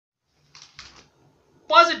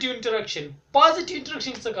Positive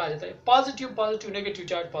interaction किसे कहा जाता है? Positive negative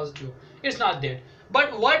charge positive, it's not that,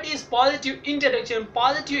 but what is positive interaction?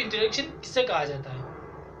 Positive interaction किसे कहा जाता है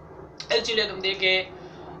एक्चुअली हम देखें?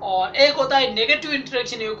 और एक होता है नेगेटिव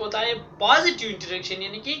इंटरेक्शन, एक होता है पॉजिटिव इंटरेक्शन,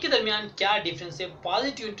 यानी कि इनके दरमियान क्या डिफरेंस है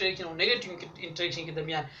पॉजिटिव इंटरेक्शन और नेगेटिव इंटरेक्शन के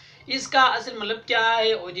दरमियान, इसका असल मतलब क्या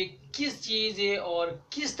है और ये किस चीज है और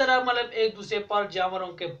किस तरह मतलब एक दूसरे पर जानवरों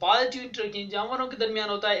के पॉजिटिव इंटरेक्शन जानवरों के दरमियान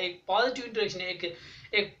होता है। एक पॉजिटिव इंटरेक्शन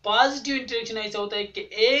एक पॉजिटिव इंटरेक्शन ऐसा होता है कि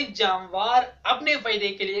एक जानवर अपने फायदे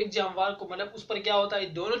के लिए, एक जानवर को मतलब उस पर क्या होता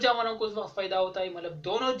है, दोनों जानवरों को उस वक्त फायदा होता है, मतलब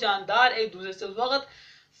दोनों जानदार एक दूसरे से उस वक्त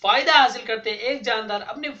फायदा हासिल करते हैं। एक जानदार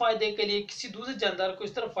अपने फायदे के लिए किसी दूसरे जानदार को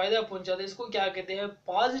इस तरह फायदा पहुंचाते हैं, इसको क्या कहते हैं?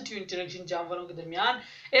 पॉजिटिव इंटरेक्शन जानवरों के दरमियान।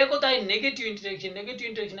 एक होता है नेगेटिव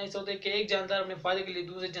इंटरेक्शन ऐसा होता है कि एक जानदार अपने फायदे के लिए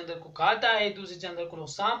दूसरे जानदार को खाता है, दूसरे जानदार को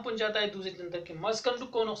नुकसान पहुंचाता है, दूसरे जानदार के मस्कन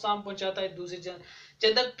को नुकसान पहुंचाता है, दूसरे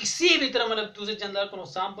जानदार किसी भी तरह मतलब दूसरे जानदार को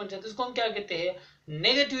नुकसान पहुंचाता है, इसको हम क्या कहते हैं?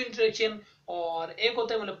 Negative interaction. और एक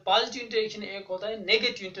होता है मतलब पॉजिटिव इंटरेक्शन, एक होता है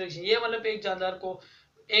नेगेटिव इंटरेक्शन। ये मतलब एक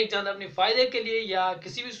जानदार अपने फायदे के लिए या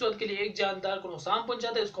किसी भी सूरत के लिए एक जानदार को नुकसान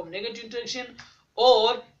पहुंचाता है, उसको हम नेगेटिव इंटरेक्शन।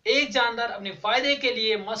 और एक जानदार अपने फायदे के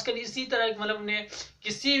लिए मसलन इसी तरह मतलब अपने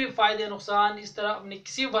किसी भी फायदे नुकसान इस तरह अपने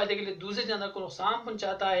किसी भी फायदे के लिए दूसरे जानदार को नुकसान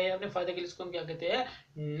पहुंचाता है अपने फायदे के लिए, इसको हम क्या कहते हैं?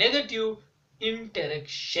 Negative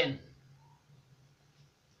interaction.